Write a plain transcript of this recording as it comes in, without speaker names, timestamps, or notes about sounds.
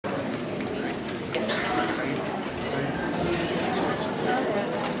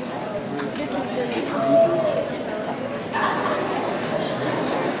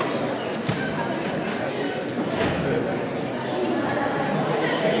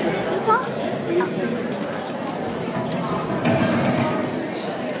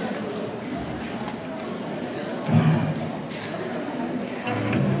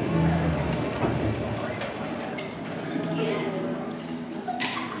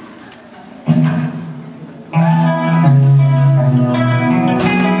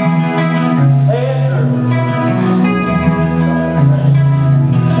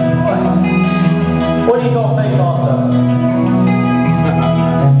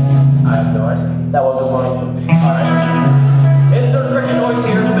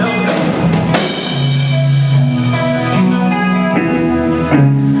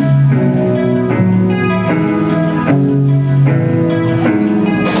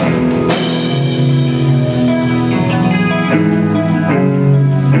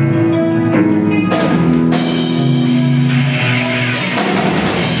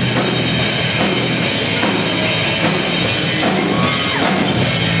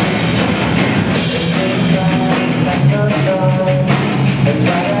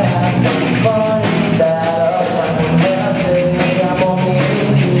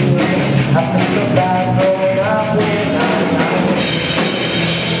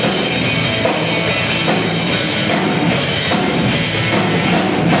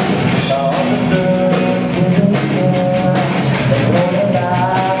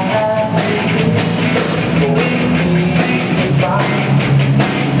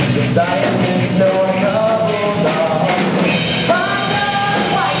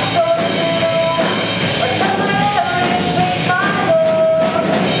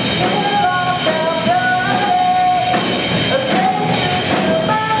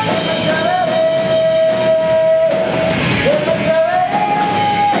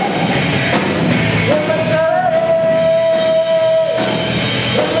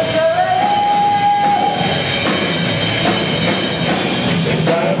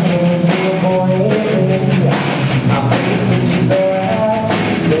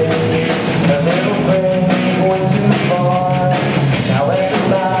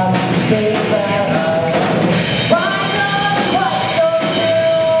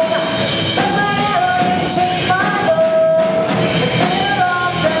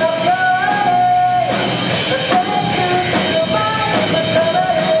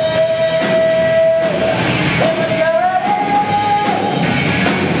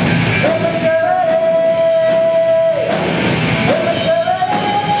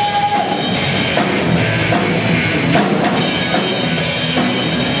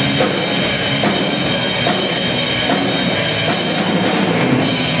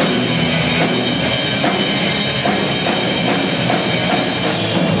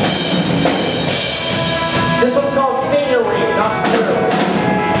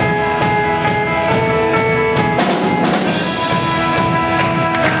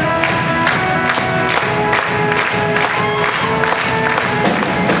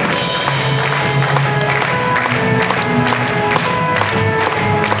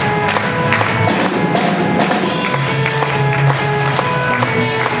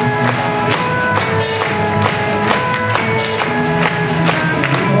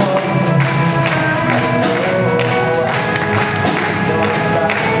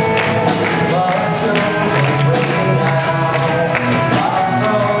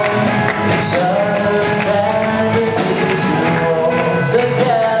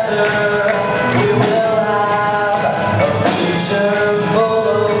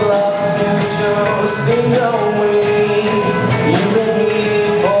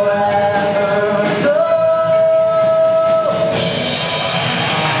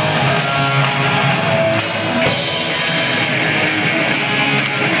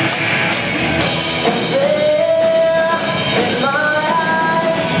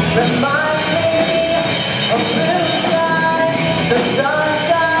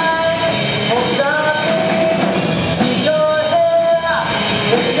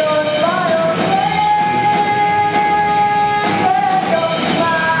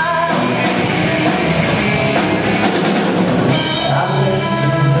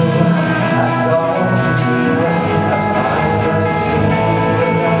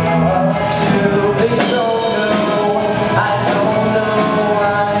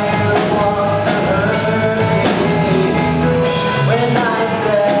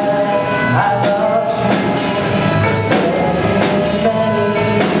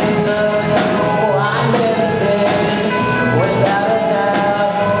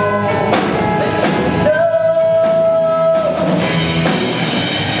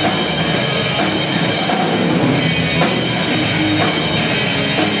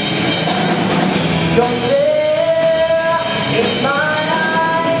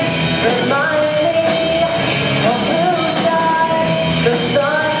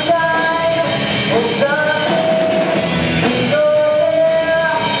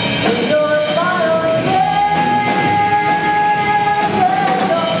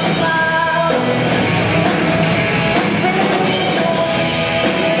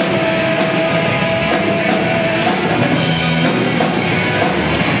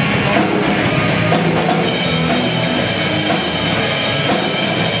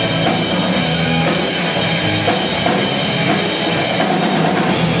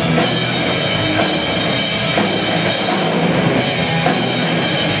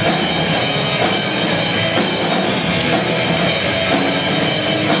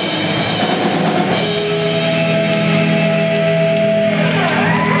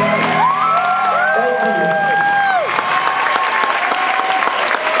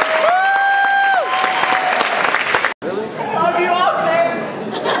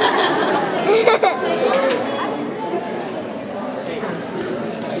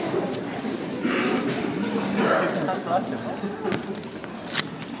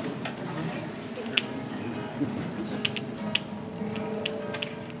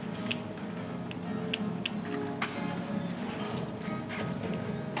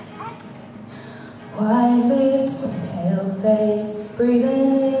White lips, a pale face,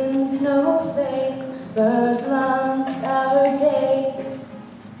 breathing in the snowflakes, bird lungs, sour taste.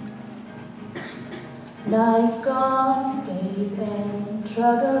 Nights gone, days end,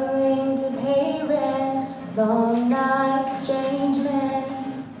 struggling to pay rent, long nights, strange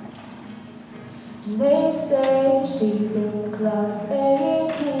men. They say she's in the class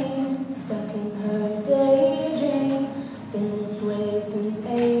 18, stuck in her daydream. Been this way since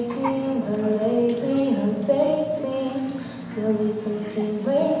 18, but lately her face seems slowly sinking,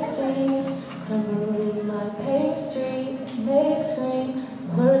 wasting, crumbling like pastries, and they scream.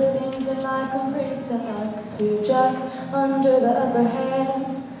 The worst things in life come free to us, 'cause we're just under the upper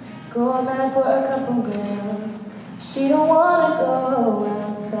hand. Going mad for a couple grams. She don't wanna go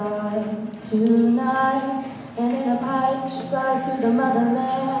outside tonight, and in a pipe she flies to the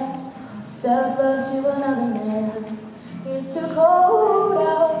motherland, sells love to another man. It's too cold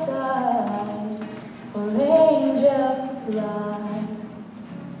outside for angels to fly.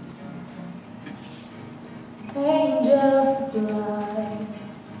 Angels to fly.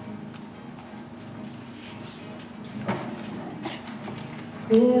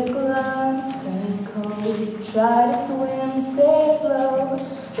 Rib gloves, raincoat, try to swim, stay afloat,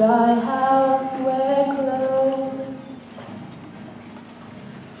 dry house, wet clothes.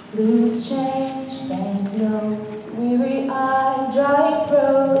 Loose change, banknotes, weary eye, dry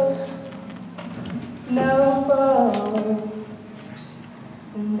throat, no phone.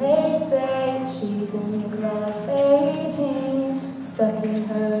 And they say she's in the class 18, stuck in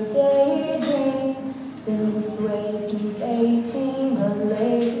her daydream. Been this way since 18, but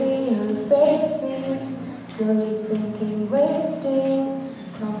lately her face seems slowly sinking, wasting,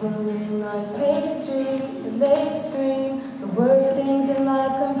 crumbling like pastries. And they scream, the worst things in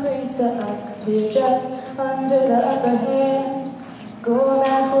life come free to us, 'cause we're just under the upper hand. Go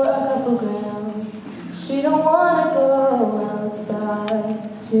mad for a couple grams. She don't wanna go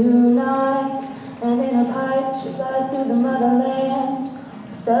outside tonight, and in a pipe she flies to the motherland,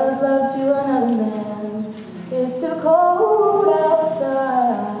 sells love to another man. It's too cold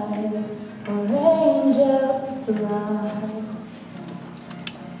outside for angels to fly.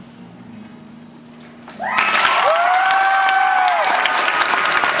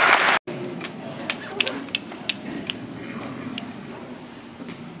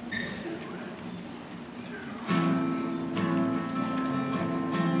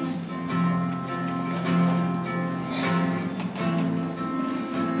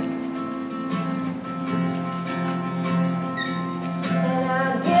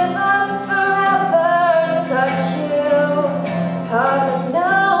 Touch you, 'cause I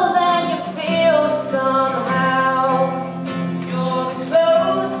know that you feel somehow. You're the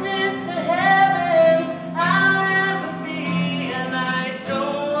closest to heaven I'll ever be, and I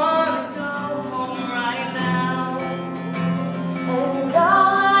don't want to go home right now. And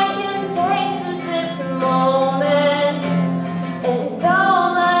all I can taste is this moment, and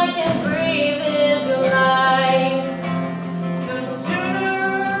all I can breathe is your life. 'Cause sooner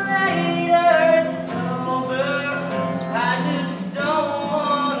or later it's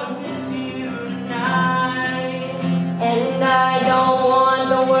and I don't want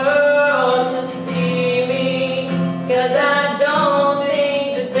the world to see me, 'cause I don't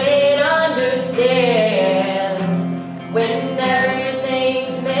think that they'd understand when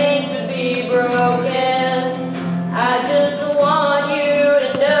everything's made to be broken. I just want you to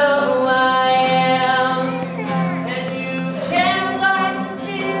know who I am. And you can't wipe the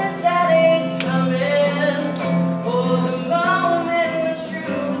tears that ain't coming, or the moment the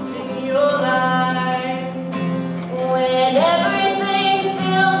truth in your life. When everything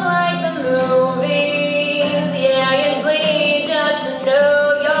feels like the movies, yeah, you bleed just to know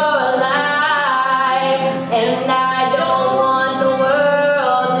you're alive. And I don't want the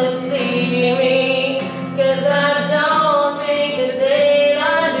world to see me, 'cause I don't think that they'd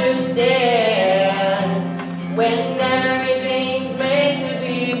understand when everything's made to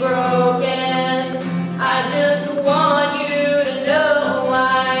be broken. I just want you to know who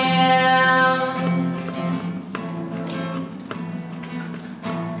I am.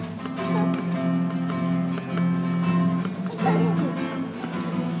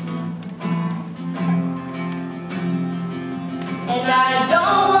 And I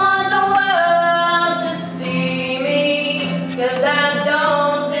don't want